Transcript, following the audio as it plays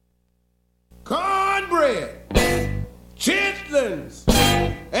cornbread, chitlins,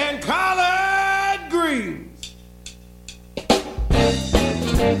 and collard greens.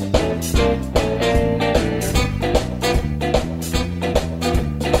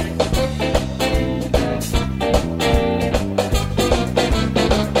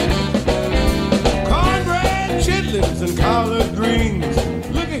 Cornbread, chitlins, and collard greens.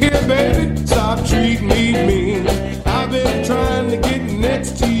 Look at here, baby, stop treating me mean. I've been trying to get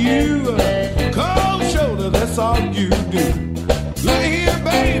next to you. Cold shoulder, that's all you do. Look here,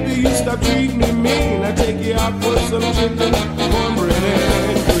 baby, you stop treating me mean. I take you out for some chicken, cornbread,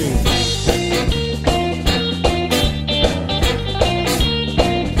 and greens.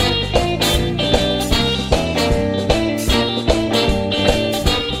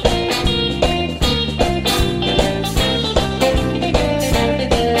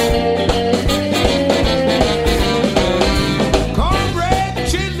 Cornbread,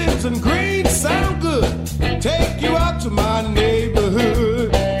 chitlins, and greens sound good. Take you out to my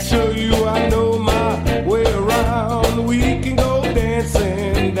neighborhood. Show you I know my way around. We can go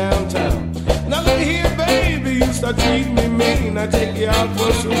dancing downtown. Now look here, baby, you start treating me mean. I take you out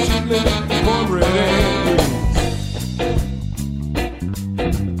for some chitlins, cornbread, and greens.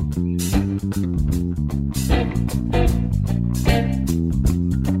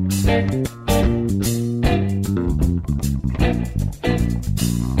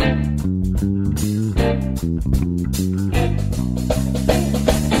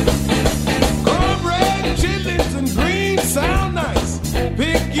 Cornbread, chitlins, and greens sound nice.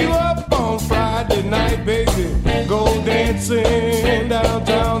 Pick you up on Friday night, baby. Go dancing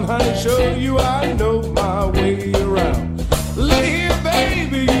downtown, honey. Show you I know my way around. Look here,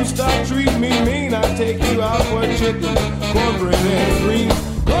 baby, you stop treating me mean. I take you out for chicken, cornbread, and greens.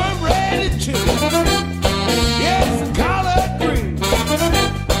 Cornbread and chitlins, yes, and collard greens.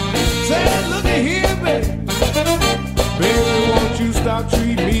 Say, look at here, baby. Baby, won't you stop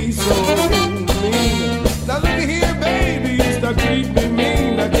treating me so mean? Now look at here, baby, you stop treating me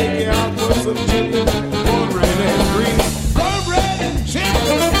mean. I take you out for some chicken, cornbread, and greens. Cornbread and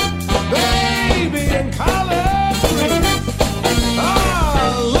chicken, baby, and collard greens.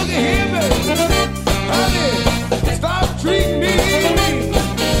 Ah, look at here, baby. Honey, stop treating me mean.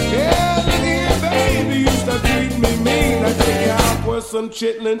 Yeah, look at here, baby, you stop treating me mean. I take you out for some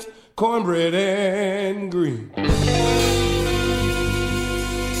chitlins, cornbread, and greens.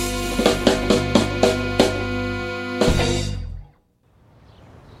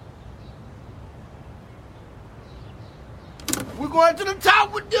 We're going to the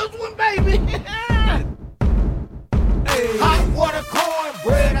top with this one, baby. Hey. Hot water,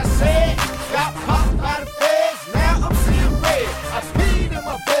 cornbread, I said. Got popped by the feds, now I'm seeing red. I peed in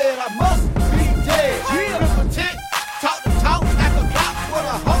my bed, I must be dead. Yeah. Tick, talk to talk, like a cop with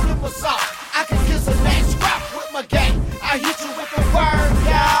a hole in my sock. I can kiss a neck scrap with my gang. I hit you with the word,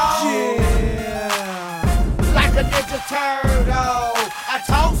 y'all. Yeah. Like a ninja turtle. I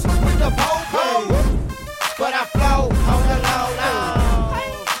toss with the po-po. But I flow on the low, low.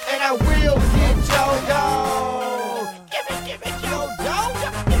 And I will get your dough. Give me your dough.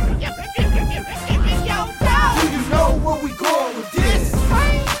 Give me your dough. Do you know where we going with this?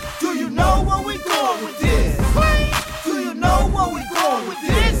 Do you know where we going with this? Do you know where we going with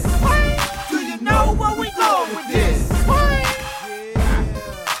this? Do you know where we going with this?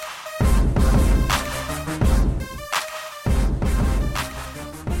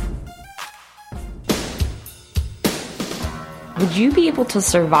 Would you be able to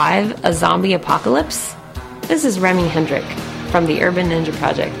survive a zombie apocalypse? This is Remy Hendrick from the Urban Ninja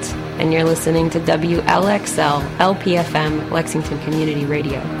Project, and you're listening to WLXL LPFM Lexington Community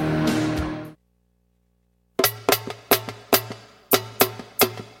Radio.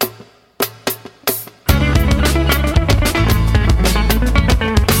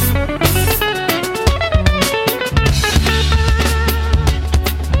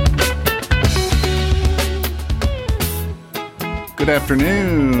 Good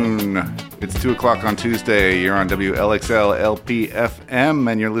afternoon. It's 2 o'clock on Tuesday. You're on WLXL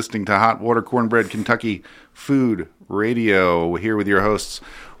LPFM, and you're listening to Hot Water Cornbread Kentucky Food Radio. We're here with your hosts,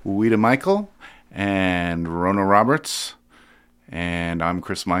 Weta Michael and Rona Roberts. And I'm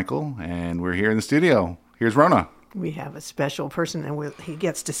Chris Michael, and we're here in the studio. Here's Rona. We have a special person, and he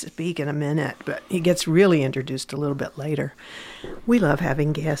gets to speak in a minute, but he gets really introduced a little bit later. We love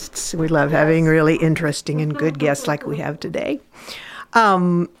having guests. We love having really interesting and good guests like we have today.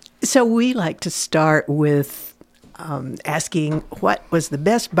 So we like to start with asking what was the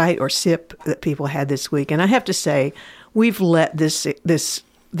best bite or sip that people had this week. And I have to say, we've let this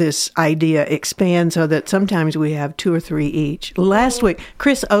this idea expand so that sometimes we have 2 or 3 each. Last week,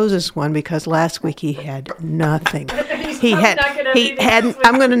 Chris owes us one because last week he had nothing.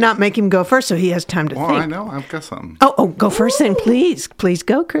 I'm going to not make him go first so he has time to think. I know. I've got something. Oh, go first then, please. Please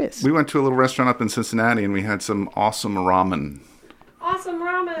go, Chris. We went to a little restaurant up in Cincinnati, and we had some awesome ramen. Awesome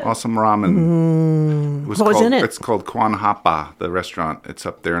ramen. Awesome ramen. What was in it? It's called Kwan Hapa, the restaurant. It's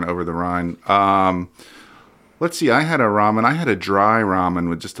up there and over the Rhine. Let's see. I had a ramen. I had a dry ramen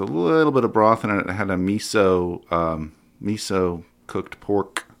with just a little bit of broth in it. It had a miso cooked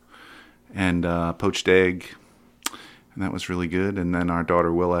pork and poached egg. And that was really good. And then our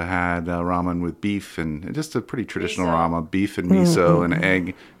daughter Willa had ramen with beef and just a pretty traditional ramen, beef and miso and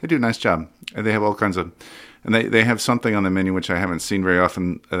egg. They do a nice job. And they have all kinds of, and they have something on the menu which I haven't seen very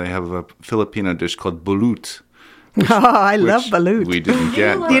often. They have a Filipino dish called balut. I love balut. We didn't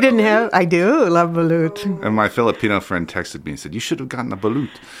get. You didn't have? I do love balut. And my Filipino friend texted me and said, "You should have gotten a balut."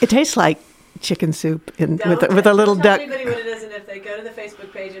 It tastes like chicken soup with a little duck. Don't tell anybody what it is, and if they go to the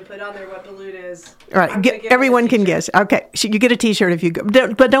Facebook page and put on there what balut is. All right, everyone can guess. Okay, you get a T-shirt if you go,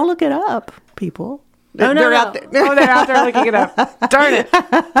 but don't look it up, people. They're out there. Oh, they're out there looking it up. Darn it!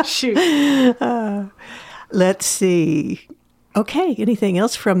 Shoot. Let's see. Okay, anything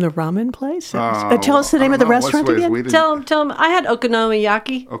else from the ramen place? Tell us the name of the restaurant again. Tell them. I had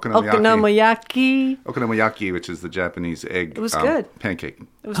okonomiyaki. Okonomiyaki, which is the Japanese egg. It was good. Pancake.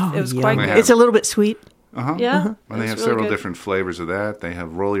 It was quite good. It's a little bit sweet. Yeah. And they have several different flavors of that. They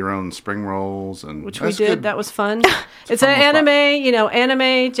have roll your own spring rolls, and which we did. Good. That was fun. It's an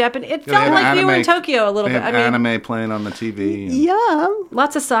anime, Japanese. It felt like you were in Tokyo a little bit. Anime playing on the TV. Yeah.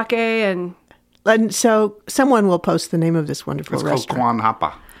 Lots of sake And so someone will post the name of this wonderful restaurant. It's called Kwan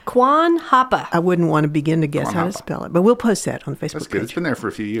Hapa. Kwan Hapa. I wouldn't want to begin to guess how to spell it, but we'll post that on the Facebook That's good. page. It's been there for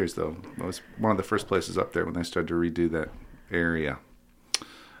a few years, though. It was one of the first places up there when they started to redo that area.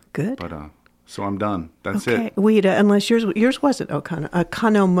 Good. But so I'm done. That's it. Wida, unless yours wasn't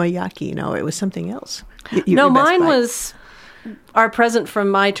okonomiyaki. No, it was something else. Mine was our present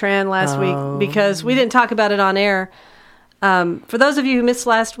from My Tran last week because we didn't talk about it on air. For those of you who missed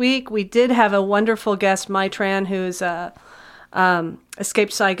last week, we did have a wonderful guest, Mai Tran, who's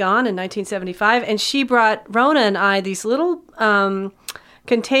escaped Saigon in 1975, and she brought Rona and I these little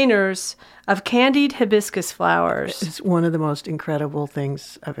containers of candied hibiscus flowers. It's one of the most incredible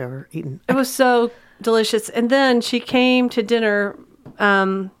things I've ever eaten. It was so delicious. And then she came to dinner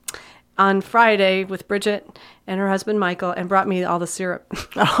on Friday with Bridget and her husband Michael and brought me all the syrup.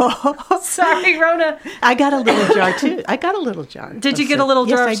 Oh, sorry, Rona. I got a little jar too. Did you get a little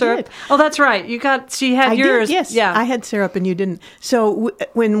jar of syrup? Did. Oh, that's right. She had yours. Did, yes. Yeah. I had syrup and you didn't. So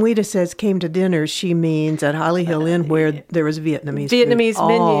when Wida says came to dinner, she means at Holly Hill Inn where there was Vietnamese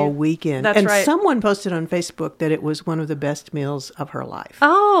menu all weekend. That's right. And someone posted on Facebook that it was one of the best meals of her life.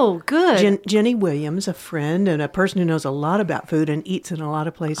 Oh, good. Jenny Williams, a friend and a person who knows a lot about food and eats in a lot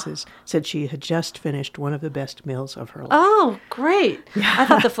of places, said she had just finished one of the best meals of her life. Oh, great. I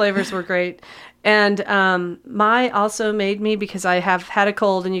thought the flavors were great. And Mai also made me, because I have had a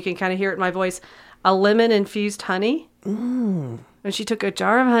cold and you can kind of hear it in my voice, a lemon-infused honey. And she took a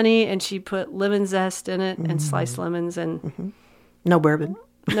jar of honey and she put lemon zest in it and sliced lemons and... No bourbon.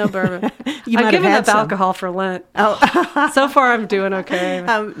 No bourbon. I've given up alcohol for Lent. Oh. So far, I'm doing okay.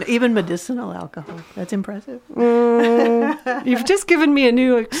 Even medicinal alcohol. That's impressive. You've just given me a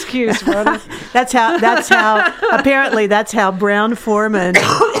new excuse, Rhoda. That's how. Apparently, that's how Brown Foreman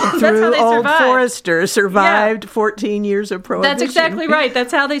through Old Forester survived 14 years of prohibition. That's exactly right.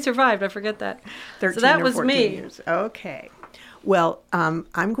 That's how they survived. I forget that. 13 so that or was 14 me. Years. Okay. Well,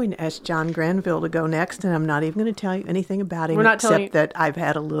 I'm going to ask John Granville to go next, and I'm not even going to tell you anything about him except that I've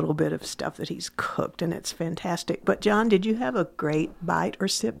had a little bit of stuff that he's cooked, and it's fantastic. But, John, did you have a great bite or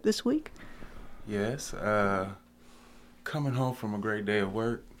sip this week? Yes. Coming home from a great day of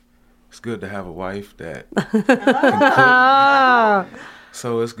work, it's good to have a wife that can cook.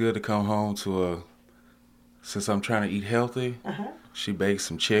 So it's good to come home to since I'm trying to eat healthy, she baked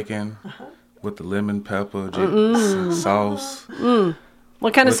some chicken. With the lemon pepper sauce.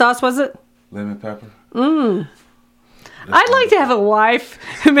 What kind of sauce was it? Lemon pepper. I'd like to have a wife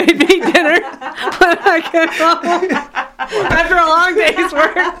who made me dinner when I get home after a long day's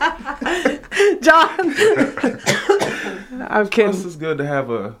work. John. I'm kidding. Plus, it's good to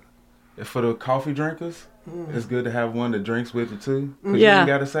have for the coffee drinkers, it's good to have one that drinks with you too. Because you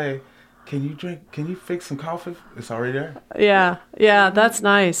got to say, can you fix some coffee? It's already there. Yeah, that's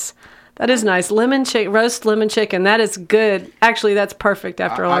nice. That is nice. Roast lemon chicken. That is good. Actually, that's perfect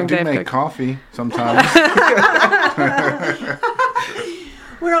after a long day of cooking. I do make coffee sometimes.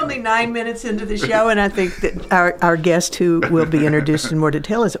 We're only 9 minutes into the show, and I think that our guest, who will be introduced in more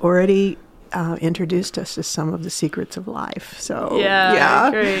detail, has already introduced us to some of the secrets of life. So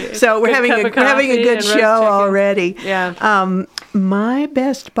great. So we're having a good show already. Yeah. My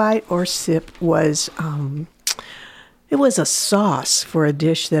best bite or sip was it was a sauce for a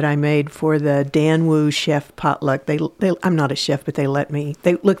dish that I made for the Dan Wu chef potluck. I'm not a chef, but they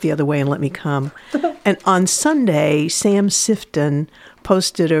looked the other way and let me come. And on Sunday, Sam Sifton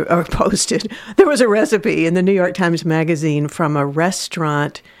posted. There was a recipe in the New York Times Magazine from a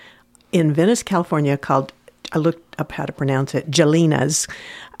restaurant in Venice, California called, I looked up how to pronounce it, Jelina's.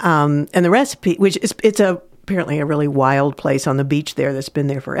 And the recipe, it's apparently a really wild place on the beach there that's been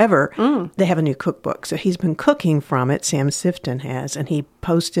there forever. They have a new cookbook. So he's been cooking from it, Sam Sifton has, and he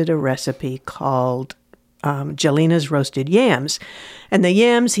posted a recipe called Jelina's roasted yams. And the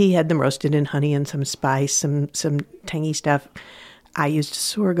yams, he had them roasted in honey and some spice, some tangy stuff. I used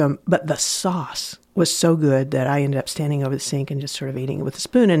sorghum, but the sauce was so good that I ended up standing over the sink and just sort of eating it with a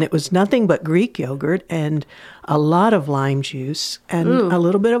spoon. And it was nothing but Greek yogurt and a lot of lime juice and a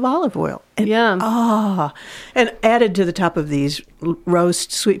little bit of olive oil. And, and added to the top of these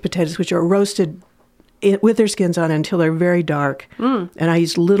roast sweet potatoes, which are roasted with their skins on until they're very dark. And I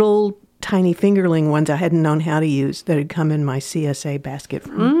used little tiny fingerling ones I hadn't known how to use that had come in my CSA basket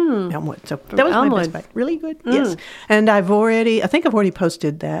from Elmwood. So that was my best bite. Really good. Yes. And I think I've already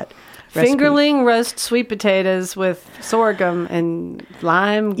posted that recipe. Fingerling roast sweet potatoes with sorghum and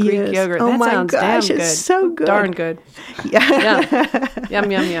lime Greek yogurt. Oh, that sounds damn good. It's so good. Darn good. Yeah.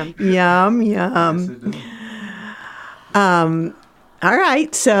 Yum, yum, yum. Yum, yum. All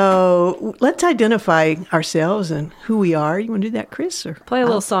right, so let's identify ourselves and who we are. You want to do that, Chris? Or play a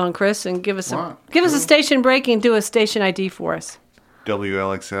little song, Chris, and give us a station break and do a station ID for us.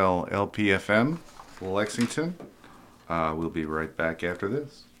 WLXL LPFM, Lexington. We'll be right back after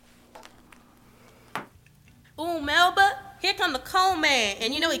this. Ooh, Melba, here come the coal man,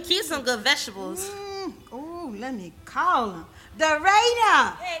 and he keeps some good vegetables. Ooh, let me call him. The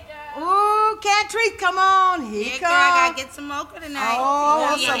radar. Hey, girl. Ooh, Catrice, come on. Here Girl, I gotta get some okra tonight.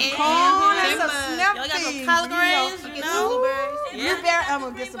 Oh, some corn and some snap Y'all got peas. some collard greens, Blueberry. I'm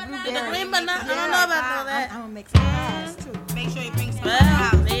gonna get some blueberries. The green banana, I don't know about all that. I'm gonna make some pies too. Make sure you bring some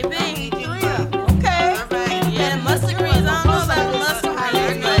out, baby. Okay. All right. Yeah, mustard greens, I don't know about the mustard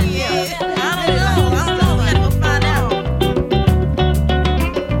greens, but I don't know. We gotta go find out.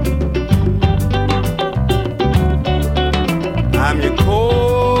 I'm your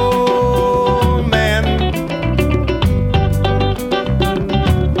cold man.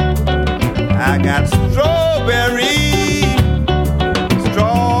 I got strawberry.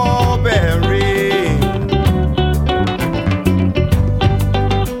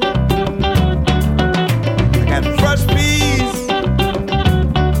 I got fresh peas.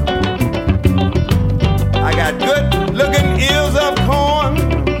 I got good looking ears of corn.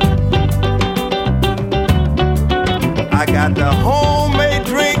 I got the homemade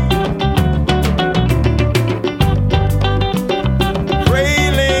drink,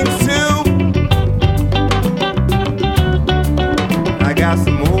 Grayling soup. I got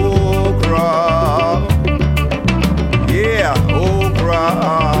some okra, yeah, okra.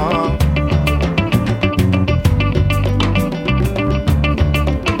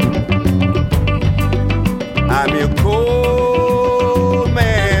 I'm your cold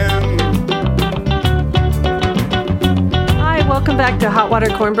man. Hi, welcome back to Hot Water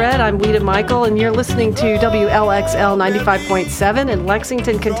Cornbread. I'm Weta Michael, and you're listening to WLXL 95.7 in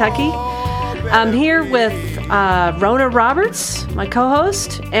Lexington, Kentucky. I'm here with Rona Roberts, my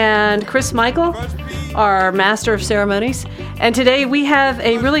co-host, and Chris Michael, our master of ceremonies. And today we have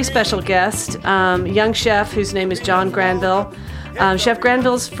a really special guest, young chef whose name is John Granville. Chef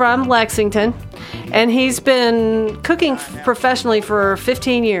Granville's from Lexington, and he's been cooking professionally for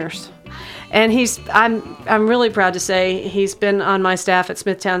 15 years. And I'm really proud to say he's been on my staff at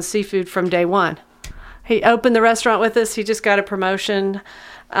Smithtown Seafood from day one. He opened the restaurant with us. He just got a promotion.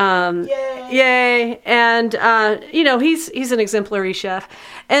 Yay! And he's an exemplary chef.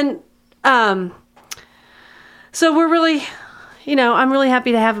 And so we're really, I'm really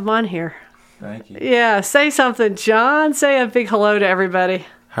happy to have him on here. Thank you. Yeah, say something, John. Say a big hello to everybody.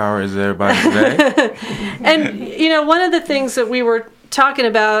 How is everybody today? And, one of the things that we were talking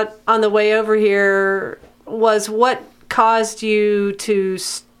about on the way over here was what caused you to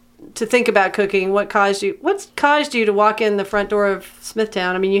think about cooking. What caused you to walk in the front door of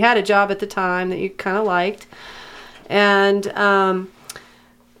Smithtown? I mean, you had a job at the time that you kind of liked. And,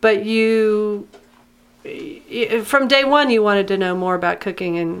 but you, from day one, you wanted to know more about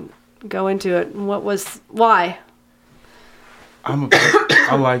cooking and go into it. And why? I'm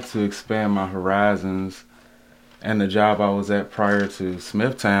I like to expand my horizons. And the job I was at prior to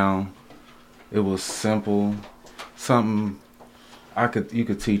Smithtown, it was simple, something you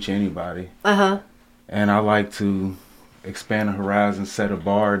could teach anybody. And I like to expand the horizon, set a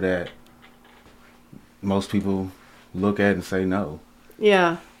bar that most people look at and say no.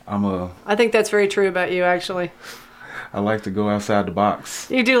 Yeah. I think that's very true about you, actually. I like to go outside the box.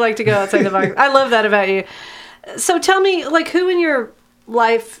 You do like to go outside the box. I love that about you. So tell me, like, who in your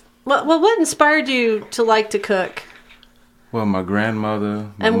life, what inspired you to like to cook? Well, my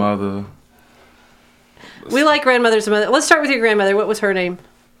grandmother, my mother. We like grandmothers and mother. Let's start with your grandmother. What was her name?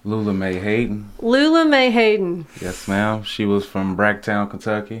 Lula Mae Hayden. Lula Mae Hayden. Yes, ma'am. She was from Bracktown,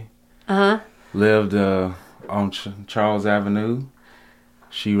 Kentucky. Lived on Charles Avenue.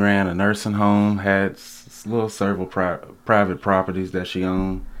 She ran a nursing home, had little several private properties that she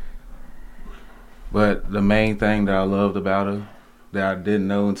owned. But the main thing that I loved about her, that I didn't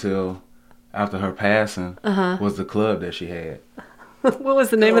know until after her passing, was the club that she had. What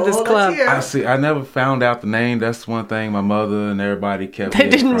was the name of this club? I never found out the name. That's one thing my mother and everybody kept. They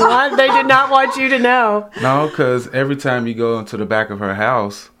did not want you to know. No, because every time you go into the back of her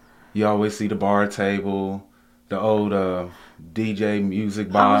house, you always see the bar table, the old DJ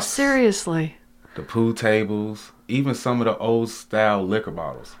music box. Oh, seriously? The pool tables, even some of the old style liquor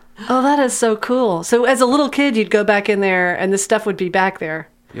bottles. Oh, that is so cool. So as a little kid, you'd go back in there and the stuff would be back there.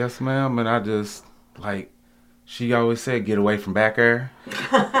 Yes, ma'am. And I just, like, she always said, get away from back there.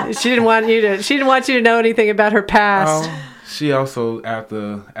 She didn't want you to know anything about her past. She also,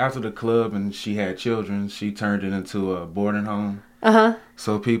 after the club and she had children, she turned it into a boarding home.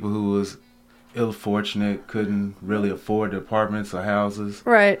 So people who was ill-fortunate couldn't really afford the apartments or houses.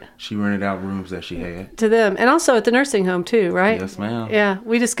 Right. She rented out rooms that she had. To them. And also at the nursing home, too, right? Yes, ma'am. Yeah.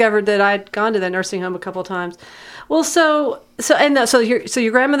 We discovered that I'd gone to that nursing home a couple times. Well, so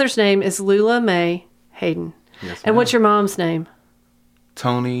your grandmother's name is Lula Mae Hayden. Yes, ma'am. And what's your mom's name?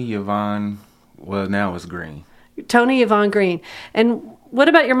 Tony Yvonne, well, now it's Green. Tony Yvonne Green. And what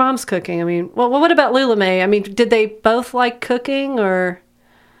about your mom's cooking? I mean, well, what about Lula Mae? I mean, did they both like cooking or?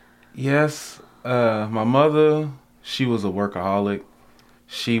 Yes. My mother, she was a workaholic.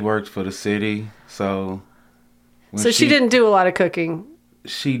 She worked for the city, so... she didn't do a lot of cooking?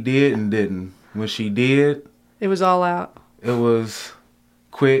 She did and didn't. When she did... It was all out? It was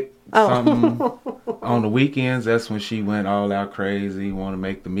quick. Something. On the weekends, that's when she went all out crazy, want to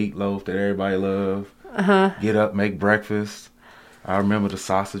make the meatloaf that everybody loved. Get up, make breakfast. I remember the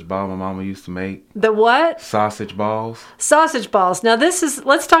sausage ball my mama used to make. The what? Sausage balls. Sausage balls. Now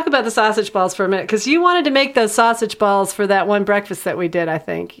let's talk about the sausage balls for a minute, because you wanted to make those sausage balls for that one breakfast that we did, I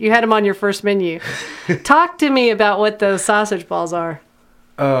think. You had them on your first menu. Talk to me about what those sausage balls are.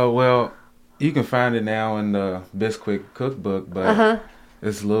 Well, you can find it now in the Bisquick cookbook, but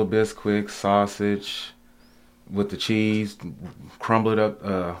it's little Bisquick sausage with the cheese, crumble it up,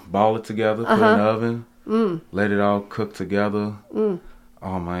 ball it together, put it in the oven. Let it all cook together.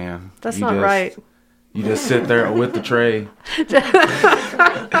 Oh man, that's not right. You just sit there with the tray.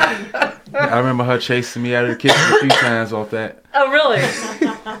 I remember her chasing me out of the kitchen a few times off that. Oh really?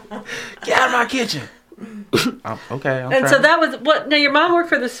 Get out of my kitchen. Okay. And so that was what? Now your mom worked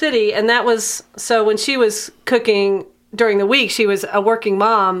for the city, and that was so when she was cooking during the week, she was a working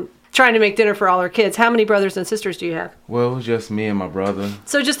mom trying to make dinner for all her kids. How many brothers and sisters do you have? Well, it was just me and my brother.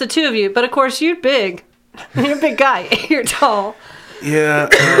 So just the two of you, but of course you're big. You're a big guy. You're tall. Yeah.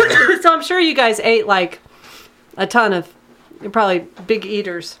 So I'm sure you guys ate like a ton of. You're probably big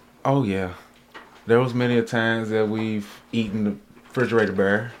eaters. Oh yeah, there was many a times that we've eaten the refrigerator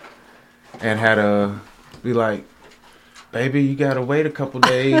bare, and had to be like, "Baby, you gotta wait a couple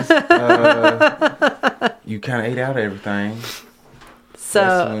days. You kind of ate out of everything." So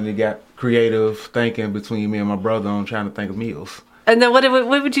that's when it got creative thinking between me and my brother on trying to think of meals. And then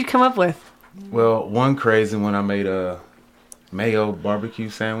what would you come up with? Well, one crazy one, I made a mayo barbecue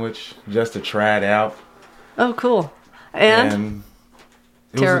sandwich just to try it out. Oh, cool. And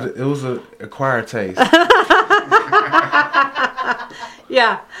it was an acquired taste.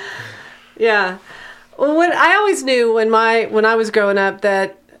 Yeah. Well, I always knew when I was growing up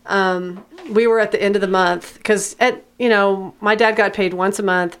that we were at the end of the month, because my dad got paid once a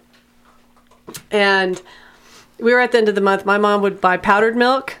month, and we were at the end of the month. My mom would buy powdered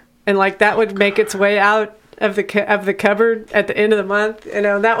milk, and like that would make its way out of the cupboard at the end of the month.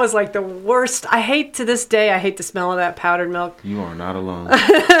 That was like the worst. To this day, I hate the smell of that powdered milk. You are not alone.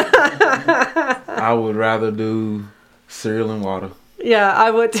 I would rather do cereal and water. Yeah, I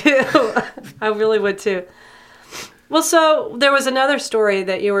would too. I really would too. Well, so there was another story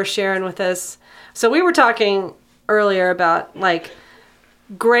that you were sharing with us. So we were talking earlier about like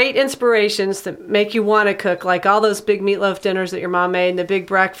great inspirations that make you want to cook, like all those big meatloaf dinners that your mom made and the big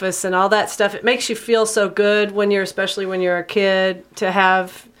breakfasts and all that stuff. It makes you feel so good especially when you're a kid, to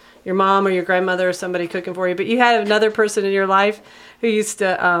have your mom or your grandmother or somebody cooking for you. But you had another person in your life who used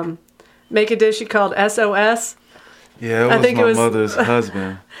to make a dish you called SOS. Yeah, it was my mother's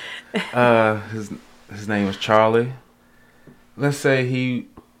husband. His name was Charlie. Let's say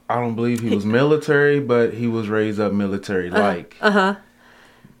I don't believe he was military, but he was raised up military-like.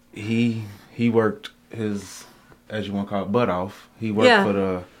 He worked his, as you want to call it, butt off. He worked for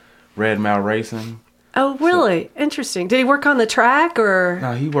the Red Mile Racing. Oh, really? So, interesting. Did he work on the track or?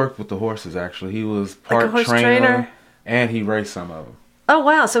 No, he worked with the horses, actually. He was part trainer, and he raced some of them. Oh,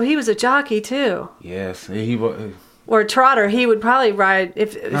 wow. So he was a jockey, too. Yes. He was. Or a trotter. He would probably ride. He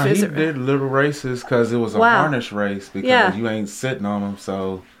did little races because it was a harness race because you ain't sitting on him.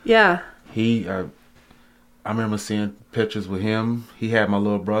 So yeah. I remember seeing pictures with him. He had my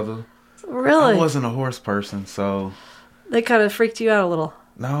little brother. Really? I wasn't a horse person, so. They kind of freaked you out a little.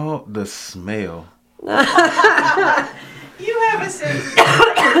 No, the smell. You have a sense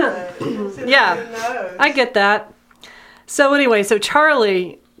of yeah, I get that. So anyway,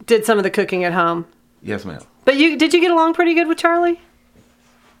 Charlie did some of the cooking at home. Yes, ma'am. But did you get along pretty good with Charlie?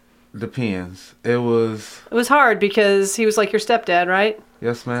 Depends. It was hard because he was like your stepdad, right?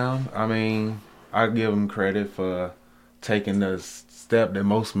 Yes, ma'am. I mean, I give him credit for taking the step that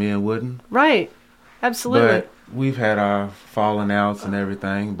most men wouldn't. Right. Absolutely. But we've had our falling outs and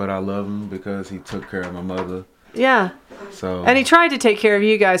everything, but I love him because he took care of my mother. Yeah. So. And he tried to take care of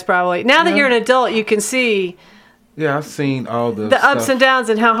you guys probably. Now that you're an adult, you can see. Yeah, I've seen all the ups and downs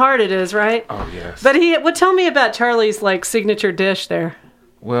and how hard it is, right? Oh, yes. But tell me about Charlie's like signature dish there.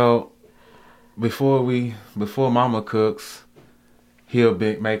 Well, before Mama cooks, he'll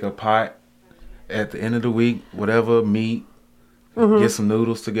make a pot at the end of the week, whatever meat, get some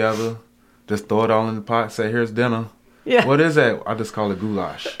noodles together, just throw it all in the pot, say, here's dinner. Yeah. What is that? I just call it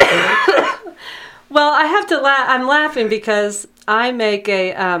goulash. Well, I have to I'm laughing because I make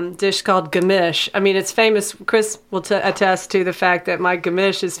a dish called gamish. I mean, it's famous. Chris will attest to the fact that my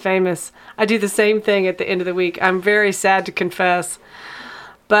gamish is famous. I do the same thing at the end of the week. I'm very sad to confess.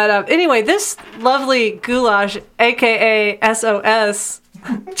 But anyway, this lovely goulash, a.k.a. SOS,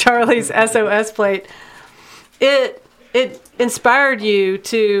 Charlie's SOS plate, it inspired you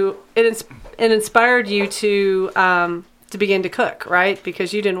to begin to cook, right?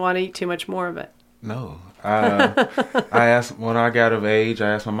 Because you didn't want to eat too much more of it. No. I asked, when I got of age,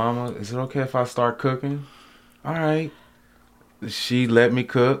 I asked my mama, is it okay if I start cooking? All right. She let me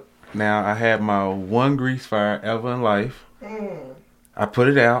cook. Now, I had my one grease fire ever in life. I put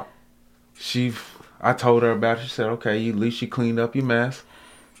it out. I told her about it. She said, okay, at least you cleaned up your mess.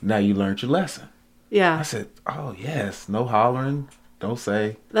 Now you learned your lesson. Yeah. I said, oh, yes. No hollering. Don't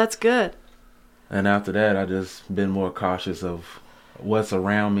say. That's good. And after that, I just been more cautious of what's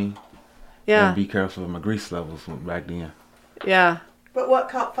around me. Yeah. And be careful of my grease levels back then. Yeah. But what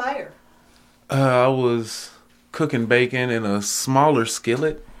caught fire? I was cooking bacon in a smaller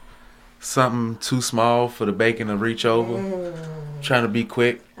skillet. Something too small for the bacon to reach over. Trying to be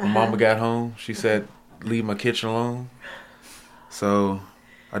quick. When Mama got home, she said, leave my kitchen alone. So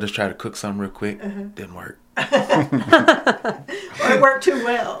I just tried to cook something real quick. Didn't work. Or it worked too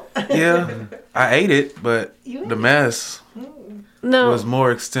well. Yeah. I ate it, but the mess was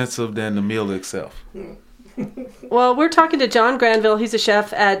more extensive than the meal itself. Well, we're talking to John Granville. He's a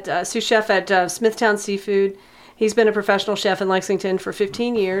chef sous chef at Smithtown Seafood. He's been a professional chef in Lexington for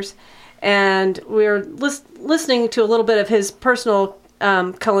 15 years. And we're listening to a little bit of his personal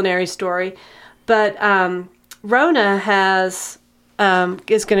culinary story. But Rona is going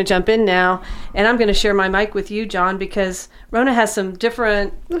to jump in now, and I'm going to share my mic with you, John, because Rona has some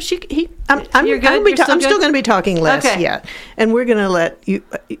different. I'm You're good. I'm still going to be talking less yet, and we're going to let you.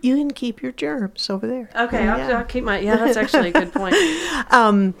 You can keep your germs over there. Okay, I'll keep my. Yeah, that's actually a good point.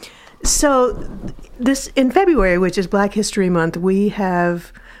 So, this in February, which is Black History Month, we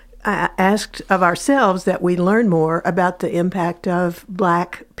have asked of ourselves that we learn more about the impact of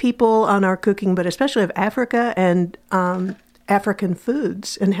Black people on our cooking, but especially of Africa and African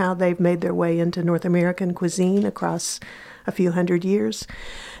foods and how they've made their way into North American cuisine across a few hundred years.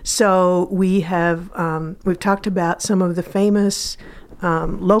 So we have we've talked about some of the famous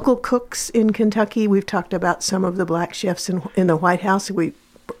local cooks in Kentucky. We've talked about some of the Black chefs in the White House. We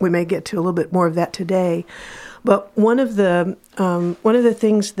may get to a little bit more of that today. But one of the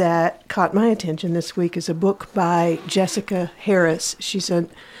things that caught my attention this week is a book by Jessica Harris. She's an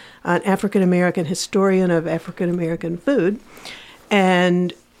African-American historian of African-American food,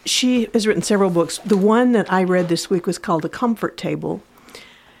 and she has written several books. The one that I read this week was called The Comfort Table,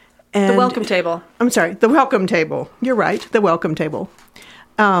 And The welcome table. I'm sorry, the welcome table. You're right, the welcome table.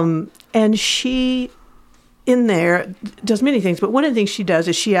 And she, in there, does many things. But one of the things she does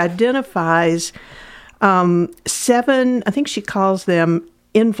is she identifies 7, I think she calls them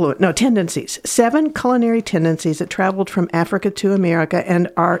tendencies. 7 culinary tendencies that traveled from Africa to America and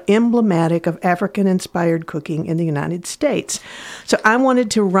are emblematic of African-inspired cooking in the United States. So I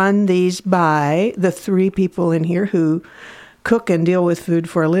wanted to run these by the 3 people in here who cook and deal with food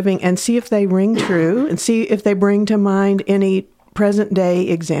for a living and see if they ring true and see if they bring to mind any present-day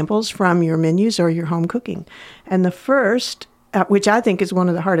examples from your menus or your home cooking. And the first, which I think is one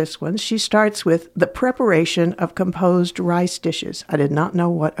of the hardest ones, she starts with the preparation of composed rice dishes. I did not know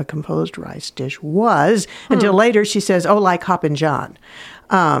what a composed rice dish was until later she says, like Hoppin' John.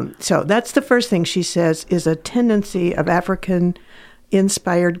 So that's the first thing she says is a tendency of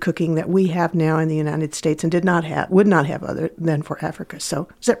African-inspired cooking that we have now in the United States and would not have other than for Africa. So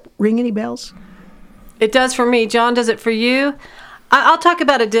does that ring any bells? It does for me. John, does it for you? I'll talk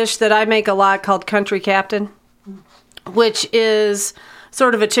about a dish that I make a lot called Country Captain, which is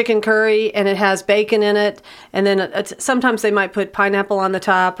sort of a chicken curry, and it has bacon in it. And then sometimes they might put pineapple on the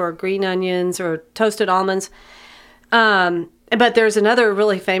top or green onions or toasted almonds. But there's another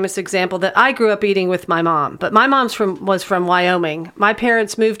really famous example that I grew up eating with my mom. But my mom's was from Wyoming. My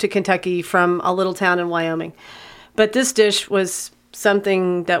parents moved to Kentucky from a little town in Wyoming. But this dish was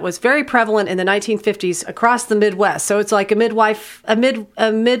something that was very prevalent in the 1950s across the Midwest. So it's like a Midwestern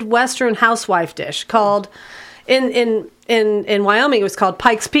housewife dish called, in Wyoming, it was called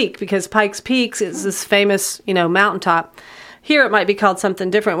Pikes Peak, because Pikes Peak is this famous, mountaintop. Here it might be called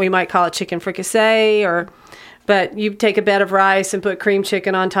something different. We might call it chicken fricassee, but you take a bed of rice and put cream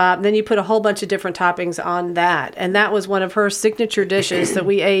chicken on top. And then you put a whole bunch of different toppings on that. And that was one of her signature dishes that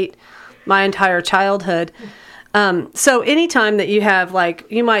we ate my entire childhood. So anytime that you have,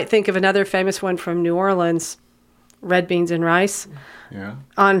 you might think of another famous one from New Orleans, red beans and rice. Yeah.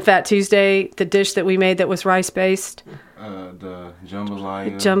 On Fat Tuesday, the dish that we made that was rice-based. The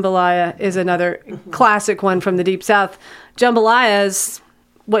jambalaya. Jambalaya is another classic one from the Deep South. Jambalaya is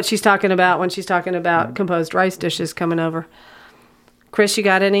what she's talking about when she's talking about composed rice dishes coming over. Chris, you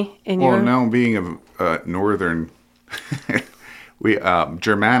got any in your... Well, no, being of northern,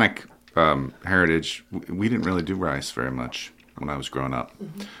 Germanic heritage, we didn't really do rice very much when I was growing up.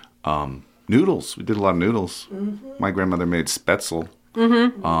 Noodles, we did a lot of noodles. My grandmother made spätzle.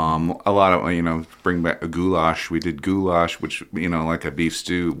 A lot of, bring back a goulash. We did goulash, which, like a beef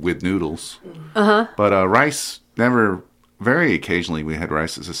stew with noodles. But rice, never, very occasionally we had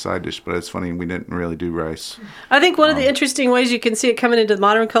rice as a side dish, but it's funny, we didn't really do rice. I think one of the interesting ways you can see it coming into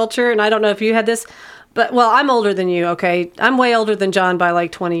modern culture, and I don't know if you had this, but, I'm older than you, okay? I'm way older than John by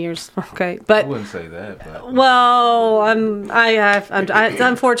 20 years, okay? But I wouldn't say that, but... Well, it's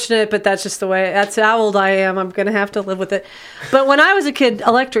unfortunate, but that's just the way, that's how old I am. I'm going to have to live with it. But when I was a kid,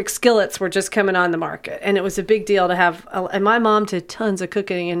 electric skillets were just coming on the market, and it was a big deal to have, and my mom did tons of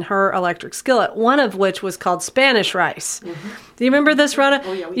cooking in her electric skillet, one of which was called Spanish rice. Do you remember this, Rhonda?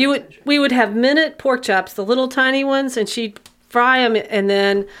 Oh, yeah, we would have minute pork chops, the little tiny ones, and she'd fry them, and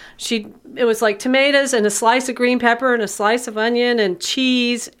then it was like tomatoes and a slice of green pepper and a slice of onion and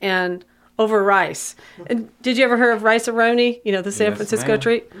cheese and over rice. And did you ever hear of rice-a-roni? The San Francisco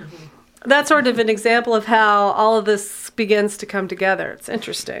treat? That's sort of an example of how all of this begins to come together. It's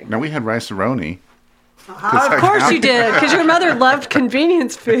interesting. Now, we had rice-a-roni. Of course you did, because your mother loved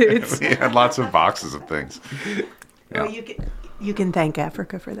convenience foods. We had lots of boxes of things. Yeah. Well, you can thank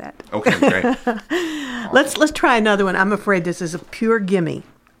Africa for that. Okay, great. Let's try another one. I'm afraid this is a pure gimme.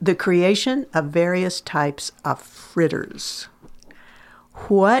 The creation of various types of fritters.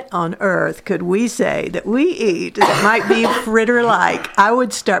 What on earth could we say that we eat that might be fritter-like? I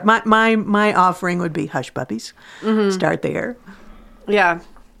would start, my offering would be hush puppies. Start there. Yeah.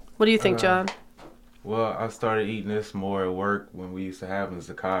 What do you think, John? Well, I started eating this more at work when we used to have them as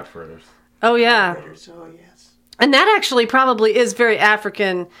the cod fritters. Oh, yeah. Oh, yes. And that actually probably is very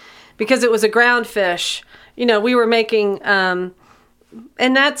African because it was a ground fish. We were making, and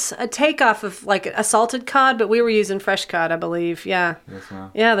that's a takeoff of a salted cod, but we were using fresh cod, I believe. Yeah. Yes, ma'am.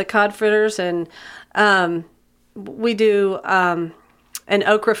 Yeah, the cod fritters. And we do an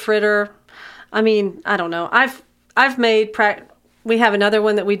okra fritter. I mean, I don't know. I've made, we have another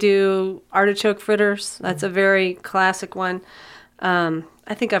one that we do, artichoke fritters. That's a very classic one.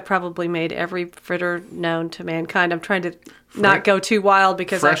 I think I've probably made every fritter known to mankind. I'm trying to not go too wild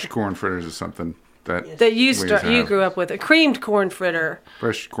because fresh corn fritters is something that you grew up with. A creamed corn fritter.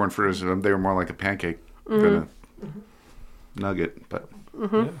 Fresh corn fritters, they were more like a pancake than a nugget. But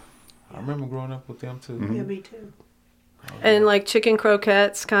yeah, I remember growing up with them too. Yeah, me too. And like chicken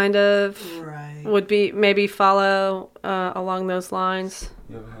croquettes kind of Right. would be maybe follow along those lines.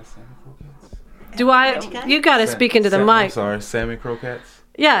 You ever had salmon croquettes? Do I? You got to speak into the I'm mic. sorry, salmon croquettes?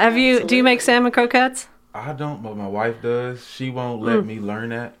 Yeah, have you? Do you make salmon croquettes? I don't, but my wife does. She won't let me learn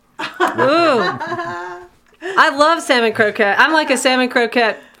that. Ooh, I love salmon croquette. I'm like a salmon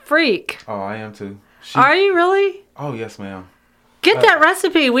croquette freak. Oh, I am too. Are you really? Oh, yes, ma'am. Get that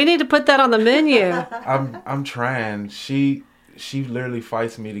recipe. We need to put that on the menu. I'm trying. She literally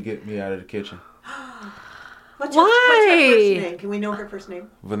fights me to get me out of the kitchen. What's Why? her first name? Can we know her first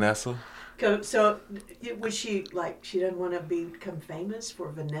name? Vanessa. So, was she like, she doesn't want to become famous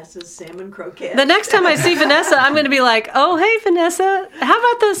for Vanessa's salmon croquette? The next time I see Vanessa, I'm going to be like, "Oh, hey, Vanessa, how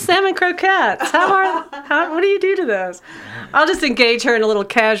about those salmon croquettes? What do you do to those?" I'll just engage her in a little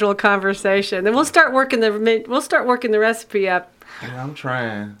casual conversation. Then we'll start working the recipe up. Yeah, I'm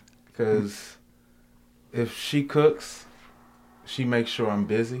trying because if she cooks, she makes sure I'm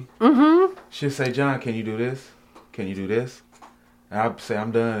busy. Mm-hmm. She'll say, "John, can you do this? Can you do this?" And I'll say,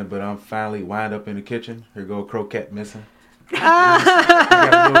 "I'm done," but I'm finally wind up in the kitchen. Here go a croquette missing. I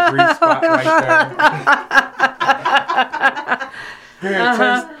got a little grease spot right there.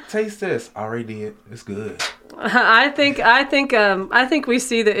 Here, taste this. I already did. It's good. I think we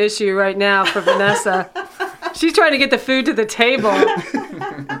see the issue right now for Vanessa. She's trying to get the food to the table.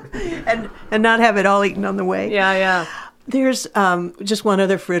 and not have it all eaten on the way. Yeah. There's just one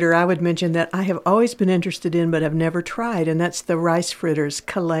other fritter I would mention that I have always been interested in but have never tried, and that's the rice fritters.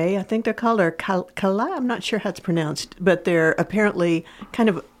 Calais, I think they're called, or Calais, I'm not sure how it's pronounced, but they're apparently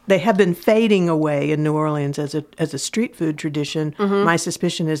they have been fading away in New Orleans as a street food tradition. Mm-hmm. My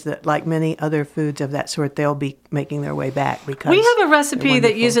suspicion is that, like many other foods of that sort, they'll be making their way back because we have a recipe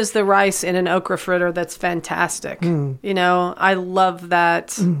that uses the rice in an okra fritter that's fantastic. You know, I love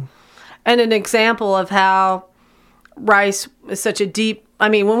that. And an example of how rice is such a deep, I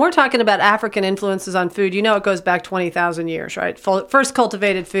mean, when we're talking about African influences on food, you know it goes back 20,000 years, right? First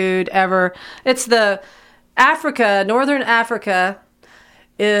cultivated food ever. It's Northern Africa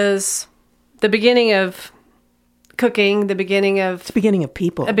is the beginning of cooking, the beginning of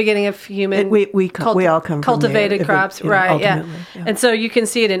people, the beginning of human. We all come cultivated from there, crops, right? Yeah. And so you can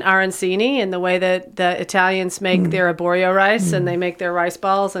see it in arancini and the way that the Italians make their arborio rice, and they make their rice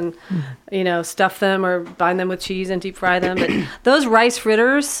balls and stuff them or bind them with cheese and deep fry them. But those rice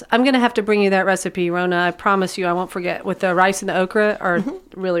fritters, I'm going to have to bring you that recipe, Rona. I promise you, I won't forget. With the rice and the okra, are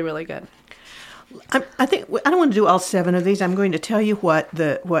really, really good. I think I don't want to do all 7 of these. I'm going to tell you what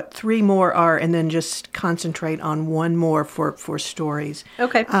 3 more are, and then just concentrate on one more for stories.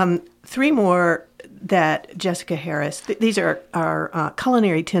 Okay. 3 more that Jessica Harris. These are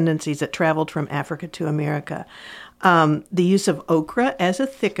culinary tendencies that traveled from Africa to America. The use of okra as a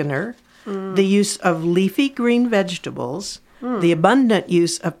thickener, the use of leafy green vegetables, the abundant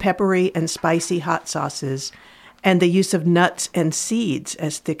use of peppery and spicy hot sauces, and the use of nuts and seeds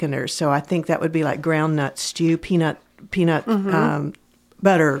as thickeners. So I think that would be like ground nut stew, peanut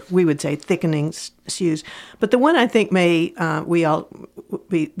butter, we would say thickening stews. But the one I think we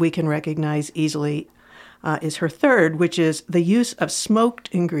can recognize easily is her third, which is the use of smoked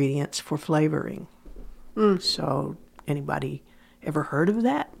ingredients for flavoring. So anybody ever heard of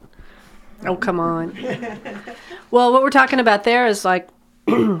that? Oh, come on. Well, what we're talking about there is like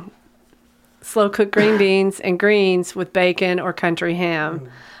slow-cooked green beans and greens with bacon or country ham.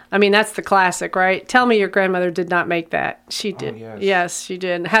 I mean, that's the classic, right? Tell me your grandmother did not make that. She did. Oh, yes. Yes, she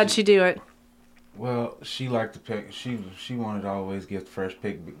did. How'd she do it? Well, she liked to pick. She wanted to always get fresh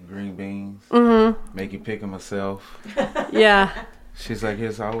picked green beans. Make you pick them herself. Yeah. She's like,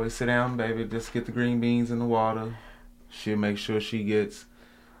 "Here's always sit down, baby. Just get the green beans in the water." She'll make sure she gets.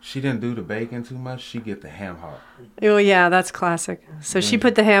 She didn't do the bacon too much. She get the ham hock. Oh, yeah, that's classic. So she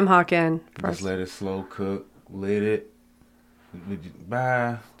put the ham hock in first. Just let it slow cook. Lit it.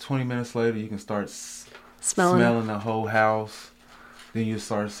 By 20 minutes later, you can start smelling the whole house. Then you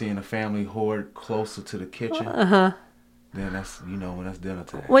start seeing the family horde closer to the kitchen. Then that's when that's dinner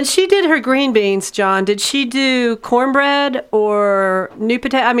time. When she did her green beans, John, did she do cornbread or new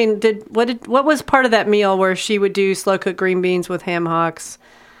potato? I mean, what was part of that meal where she would do slow cooked green beans with ham hocks?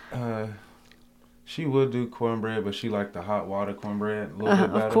 She would do cornbread, but she liked the hot water cornbread a little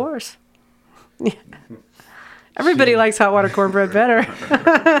bit better. Of course. Everybody likes hot water cornbread better.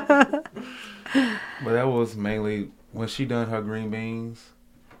 But that was mainly when she done her green beans.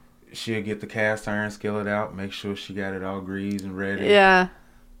 She'll get the cast iron skillet out, make sure she got it all greased and ready. Yeah.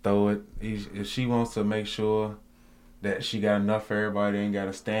 Throw it. If she wants to make sure that she got enough for everybody, ain't got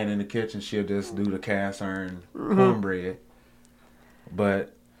to stand in the kitchen, she'll just do the cast iron cornbread.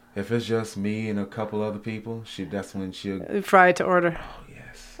 But If it's just me and a couple other people, that's when she'll fry it to order. Oh,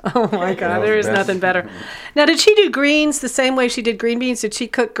 yes. Oh my God, there is Best. nothing better. Now, did she do greens the same way she did green beans? Did she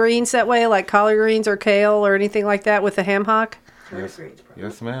cook greens that way, like collard greens or kale or anything like that with the ham hock?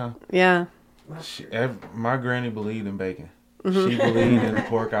 Yes, ma'am. Yeah. My granny believed in bacon. She believed in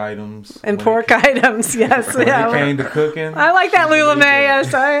pork items. And pork items, yes. When Yeah. it came to cooking. I like that, Lula May.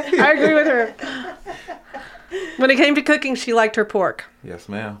 Yes, I agree with her. When it came to cooking, she liked her pork. Yes,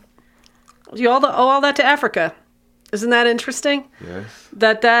 ma'am. You owe all that to Africa. Isn't that interesting? Yes.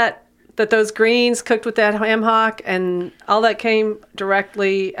 That those greens cooked with that ham hock and all that came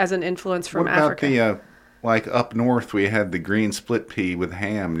directly as an influence from What about Africa. the like up north we had the green split pea with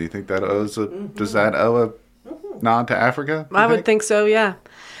ham? Do you think that does that owe a nod to Africa? I would think so, yeah.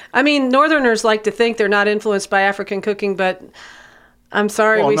 I mean, Northerners like to think they're not influenced by African cooking, but I'm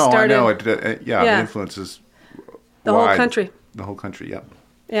sorry, Well, we no, started. I know it. Yeah, Yeah. it influences The whole country. The whole country, yeah.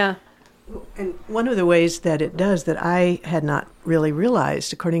 Yeah. And one of the ways that it does that I had not really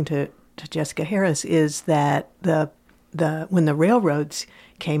realized, according to Jessica Harris, is that when the railroads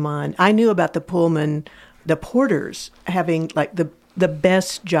came on, I knew about the Pullman, the porters having like the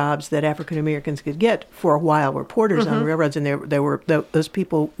best jobs that African Americans could get for a while were porters on railroads, and those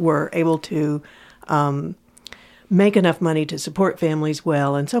people were able to make enough money to support families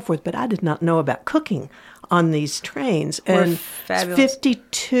well and so forth. But I did not know about cooking on these trains. And fabulous.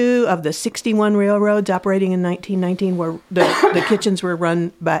 52 of the 61 railroads operating in 1919 were the kitchens were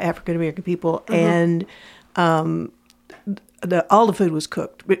run by African American people, and all the food was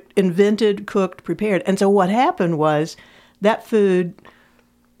cooked, invented, cooked, prepared. And so what happened was that food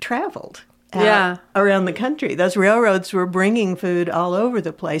traveled around the country. Those railroads were bringing food all over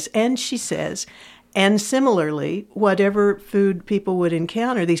the place. And she says, and similarly, whatever food people would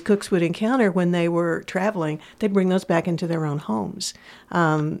encounter, these cooks would encounter when they were traveling, they'd bring those back into their own homes.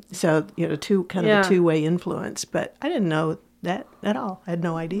 So, a two-way influence. But I didn't know that at all. I had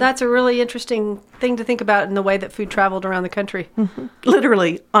no idea. That's a really interesting thing to think about in the way that food traveled around the country.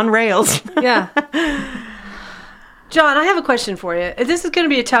 Literally, on rails. Yeah. John, I have a question for you. This is going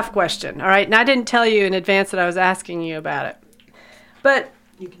to be a tough question, all right? And I didn't tell you in advance that I was asking you about it. But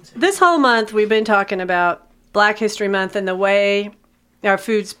this whole month, we've been talking about Black History Month and the way our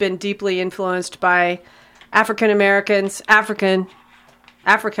food's been deeply influenced by African Americans, African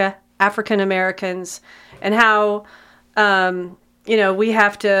Americans, and how,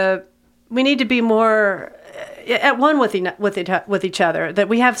 we need to be more at one with each other, that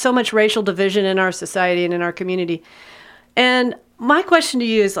we have so much racial division in our society and in our community. And my question to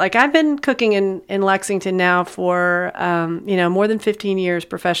you is, like, I've been cooking in Lexington now for, more than 15 years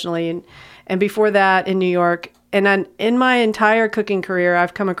professionally. And before that in New York. And in my entire cooking career,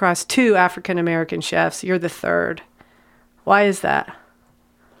 I've come across 2 African-American chefs. You're the third. Why is that?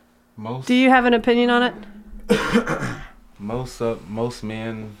 Do you have an opinion on it? Most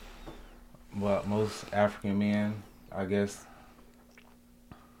men, most African men, I guess.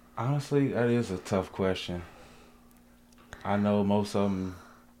 Honestly, that is a tough question. I know most of them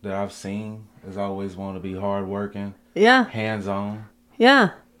that I've seen is always want to be hardworking. Yeah. Hands-on.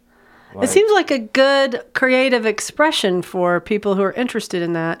 Yeah. It seems like a good creative expression for people who are interested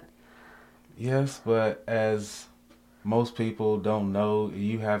in that. Yes, but as most people don't know,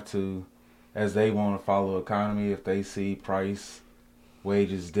 you have to, as they want to follow economy, if they see price,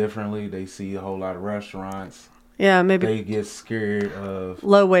 wages differently, they see a whole lot of restaurants. Yeah, maybe. They get scared of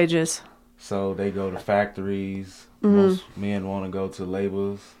low wages. So they go to factories. Mm-hmm. Most men want to go to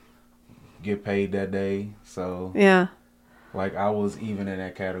labels, get paid that day. So yeah, like I was even in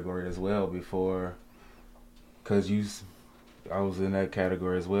that category as well before, I was in that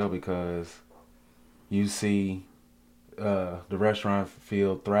category as well because you see the restaurant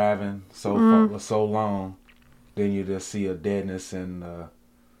field thriving so long, then you just see a deadness in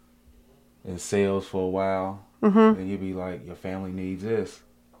sales for a while. Mm-hmm. Then you be like, your family needs this.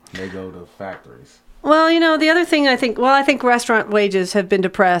 They go to factories. Well, the other thing I think restaurant wages have been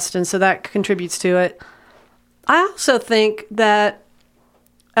depressed, and so that contributes to it. I also think that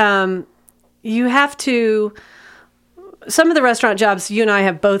you have to, some of the restaurant jobs you and I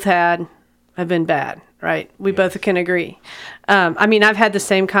have both had have been bad, right? We both can agree. I've had the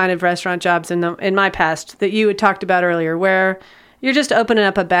same kind of restaurant jobs in my past that you had talked about earlier, where you're just opening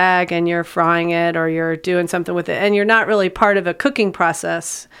up a bag and you're frying it or you're doing something with it, and you're not really part of a cooking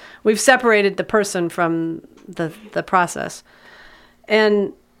process. We've separated the person from the process.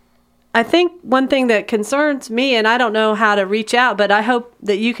 And I think one thing that concerns me, and I don't know how to reach out, but I hope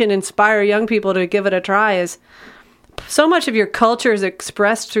that you can inspire young people to give it a try, is so much of your culture is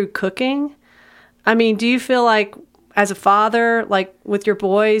expressed through cooking. I mean, do you feel like as a father, like with your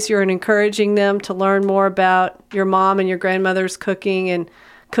boys, you're encouraging them to learn more about your mom and your grandmother's cooking and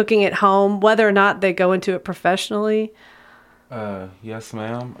cooking at home, whether or not they go into it professionally? Yes,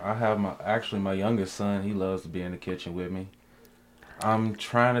 ma'am. I have my youngest son. He loves to be in the kitchen with me. I'm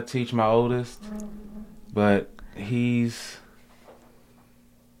trying to teach my oldest, but he's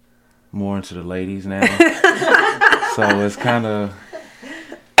more into the ladies now. So it's kind of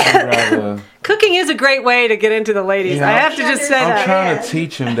cooking is a great way to get into the ladies. Yeah, I have to just say that. I'm trying to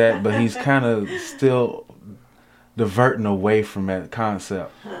teach him that, but he's kind of still diverting away from that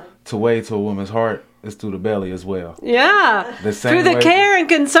concept. To way to a woman's heart is through the belly as well. Yeah, through the care and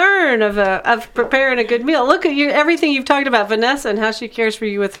concern of preparing a good meal. Look at you, everything you've talked about Vanessa and how she cares for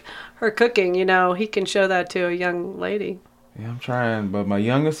you with her cooking. You know, he can show that to a young lady. Yeah, I'm trying, but my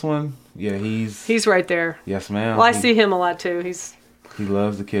youngest one, yeah, he's right there. Yes, ma'am. Well, I see him a lot too. He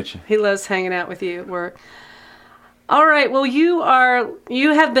loves the kitchen. He loves hanging out with you at work. All right. Well, you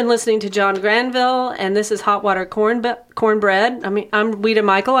have been listening to John Granville, and this is Hot Water Cornbread. I'm Weta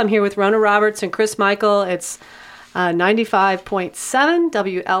Michael. I'm here with Rona Roberts and Chris Michael. It's 95.7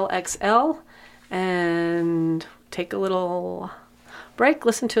 WLXL, and take a little break.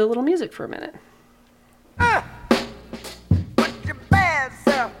 Listen to a little music for a minute. Put your bad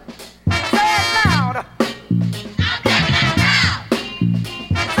self. Say it loud.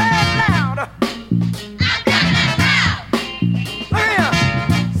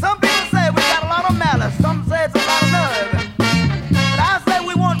 Some say it's a lot of nerve, but I say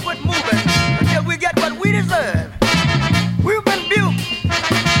we won't quit moving until we get what we deserve. We've been buked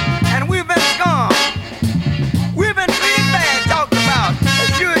and we've been scorned. We've been treated bad, talked about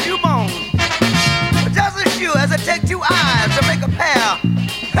as sure as you moan. But just as sure as it takes 2 eyes to make a pair,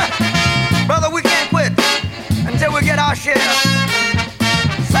 brother, we can't quit until we get our share.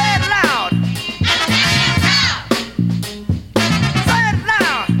 Say it loud.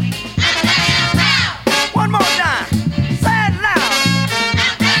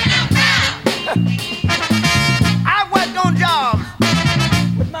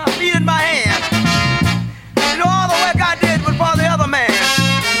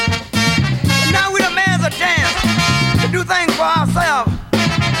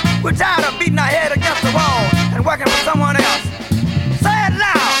 We're tired of beating our head against the wall and working for someone else. Say it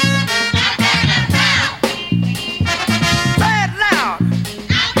loud. Say it loud.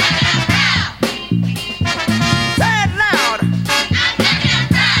 Say it loud.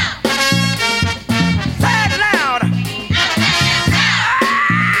 Say it loud.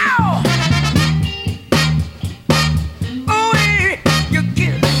 Ooh, you're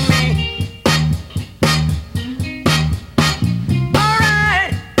killing me.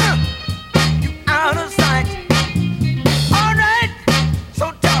 Out of sight. All right,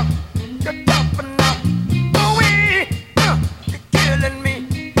 so tough, you're tough enough. Oh, you're killing me.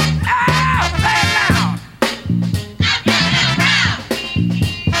 Ah, say it loud.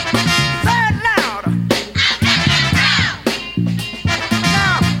 Say it loud.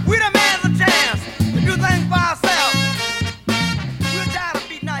 Now, we done had a chance to do things for ourselves. We're tired of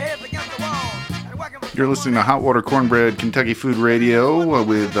beating our heads against the wall and working for You're listening to Hot Water Cornbread Kentucky Food Radio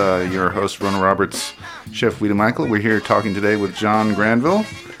with your host, Rona Roberts, Chef Weta Michael. We're here talking today with John Granville,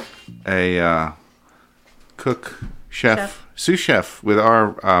 a cook, chef, sous chef with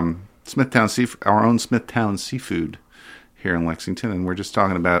our own Smithtown Seafood here in Lexington. And we're just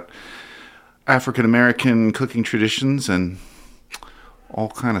talking about African-American cooking traditions and all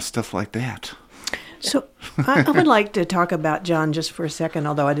kind of stuff like that. So I would like to talk about John just for a second,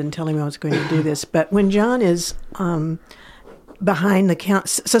 although I didn't tell him I was going to do this. But when John is behind the counter,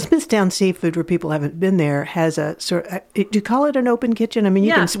 so Smithtown Seafood, where people haven't been there, has a sort of, do you call it an open kitchen? I mean,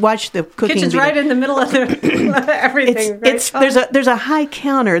 you can watch the cooking. Kitchen's right in the middle of everything. There's a high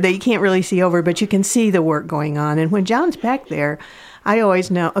counter that you can't really see over, but you can see the work going on. And when John's back there, I always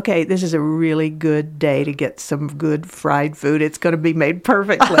know, okay, this is a really good day to get some good fried food. It's going to be made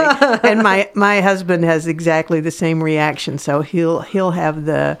perfectly. And my husband has exactly the same reaction. So he'll have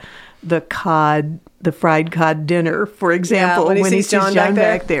the cod, the fried cod dinner, for example, when he sees John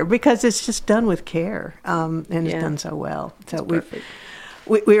back there, because it's just done with care, and it's done so well. So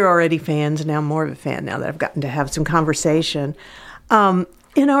we're already fans now. I'm more of a fan now that I've gotten to have some conversation. In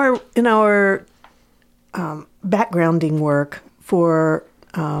our backgrounding work for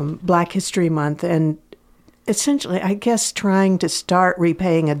Black History Month, and essentially, I guess, trying to start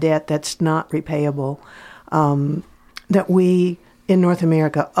repaying a debt that's not repayable, that we in North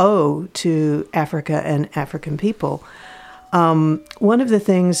America owe to Africa and African people. One of the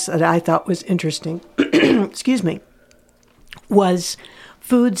things that I thought was interesting, excuse me, was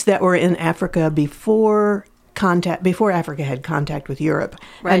foods that were in Africa before before Africa had contact with Europe.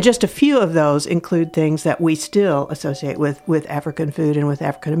 Right. And just a few of those include things that we still associate with African food and with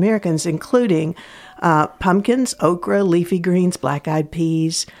African Americans, including pumpkins, okra, leafy greens, black-eyed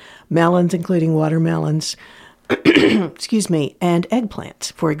peas, melons, including watermelons, excuse me, and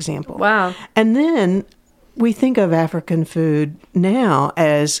eggplants, for example. Wow. And then we think of African food now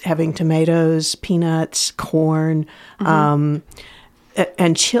as having tomatoes, peanuts, corn,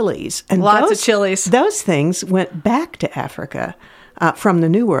 and chilies. And lots of chilies. Those things went back to Africa from the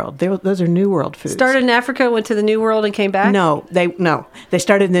New World. Those are New World foods. Started in Africa, went to the New World, and came back? No. They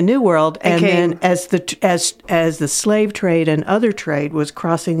started in the New World, and then as the slave trade and other trade was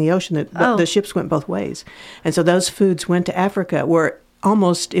crossing the ocean, the ships went both ways. And so those foods went to Africa, were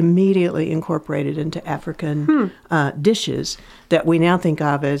almost immediately incorporated into African dishes that we now think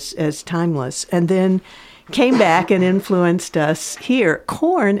of as timeless. And then came back and influenced us here,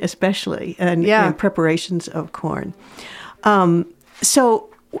 corn especially, and preparations of corn. So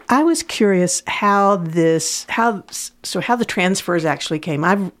I was curious how the transfers actually came.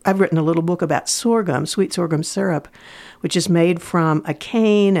 I've written a little book about sorghum, sweet sorghum syrup, which is made from a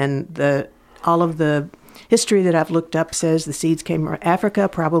cane, and all of the history that I've looked up says the seeds came from Africa,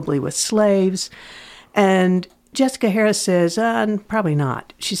 probably with slaves. And Jessica Harris says, probably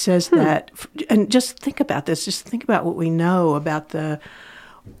not. She says that, and just think about this. Just think about what we know about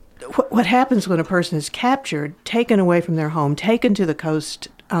what happens when a person is captured, taken away from their home, taken to the coast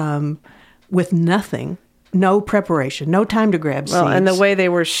with nothing, no preparation, no time to grab seeds. Well, and the way they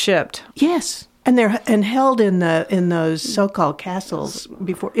were shipped. Yes. And they're held in those so-called castles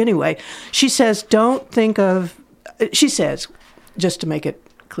before. Anyway, she says, she says, just to make it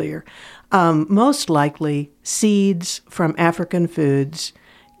clear, most likely seeds from African foods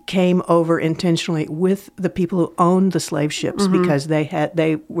came over intentionally with the people who owned the slave ships because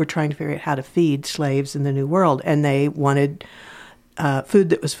they were trying to figure out how to feed slaves in the New World, and they wanted food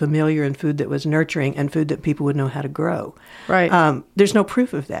that was familiar and food that was nurturing and food that people would know how to grow. Right. There's no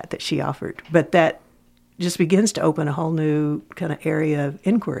proof of that she offered, but that just begins to open a whole new kind of area of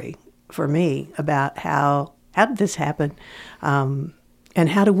inquiry for me about how did this happen, and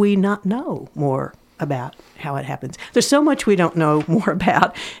how do we not know more about how it happens. There's so much we don't know more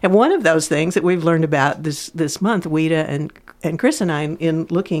about, and one of those things that we've learned about this month, Weta and Chris and I, in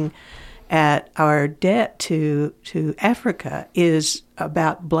looking at our debt to Africa, is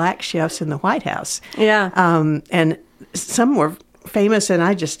about black chefs in the White House. Yeah. And some were famous, and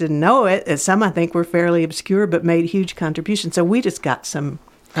I just didn't know it. And some, I think, were fairly obscure, but made huge contributions. So we just got some.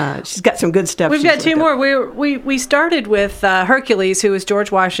 She's got some good stuff. We've got two more. We started with Hercules, who was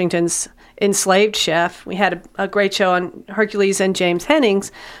George Washington's enslaved chef. We had a great show on Hercules, and James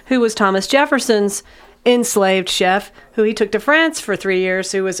Hennings, who was Thomas Jefferson's enslaved chef, who he took to France for 3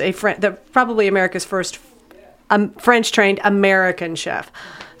 years, who was probably America's first French-trained American chef.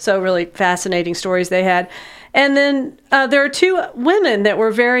 So really fascinating stories they had. And then there are two women that were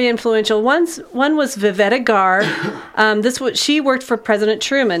very influential. One was Vivetta Garre. She worked for President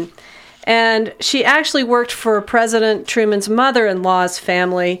Truman, and she actually worked for President Truman's mother-in-law's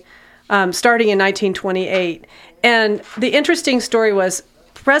family, starting in 1928. And the interesting story was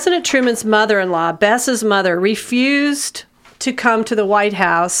President Truman's mother-in-law, Bess's mother, refused to come to the White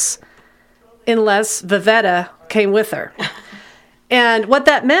House unless Vivetta came with her. And what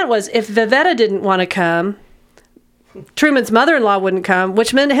that meant was if Vivetta didn't want to come, Truman's mother-in-law wouldn't come,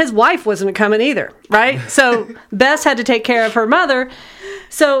 which meant his wife wasn't coming either, right? So Bess had to take care of her mother.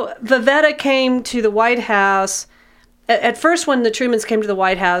 So Vivetta came to the White House. At first, when the Trumans came to the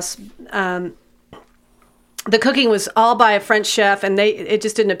White House, the cooking was all by a French chef, and it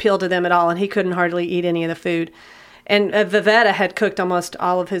just didn't appeal to them at all, and he couldn't hardly eat any of the food. And Vivetta had cooked almost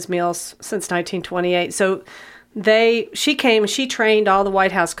all of his meals since 1928. So she came, she trained all the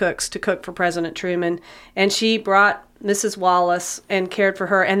White House cooks to cook for President Truman, and she brought Mrs. Wallace and cared for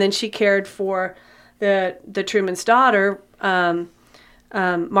her, and then she cared for the Truman's daughter,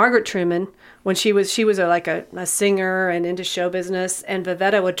 Margaret Truman, when she was a singer and into show business, and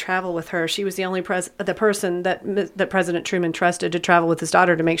Vivetta would travel with her. She was the only the person that President Truman trusted to travel with his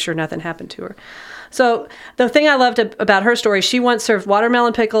daughter to make sure nothing happened to her. So the thing I loved about her story, she once served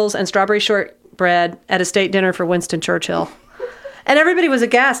watermelon pickles and strawberry shortbread at a state dinner for Winston Churchill. And everybody was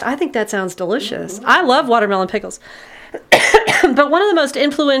aghast. I think that sounds delicious. I love watermelon pickles. But one of the most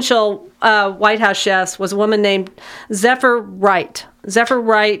influential White House chefs was a woman named Zephyr Wright. Zephyr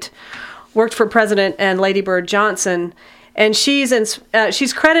Wright worked for President and Lady Bird Johnson, and she's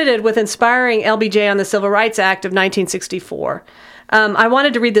credited with inspiring LBJ on the Civil Rights Act of 1964. I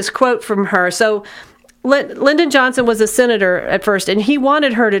wanted to read this quote from her. So Lyndon Johnson was a senator at first, and he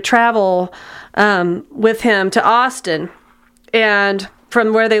wanted her to travel with him to Austin, and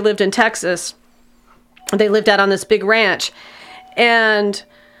from where they lived in Texas. They lived out on this big ranch, and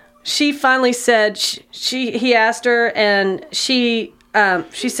she finally said he asked her, and she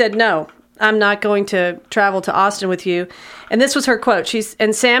said, "No, I'm not going to travel to Austin with you." And this was her quote.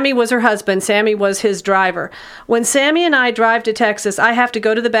 And Sammy was her husband. Sammy was his driver. "When Sammy and I drive to Texas, I have to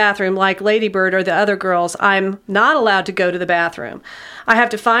go to the bathroom like Lady Bird or the other girls. I'm not allowed to go to the bathroom. I have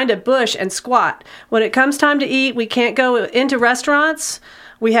to find a bush and squat. When it comes time to eat, we can't go into restaurants.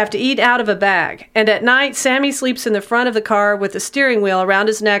 We have to eat out of a bag. And at night, Sammy sleeps in the front of the car with the steering wheel around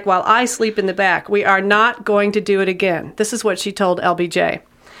his neck while I sleep in the back. We are not going to do it again." This is what she told LBJ.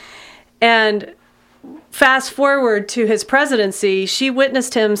 And fast forward to his presidency, she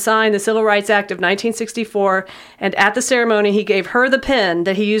witnessed him sign the Civil Rights Act of 1964, and at the ceremony, he gave her the pen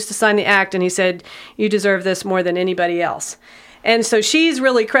that he used to sign the act, and he said, "You deserve this more than anybody else." And so she's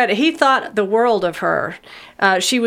really he thought the world of her. She was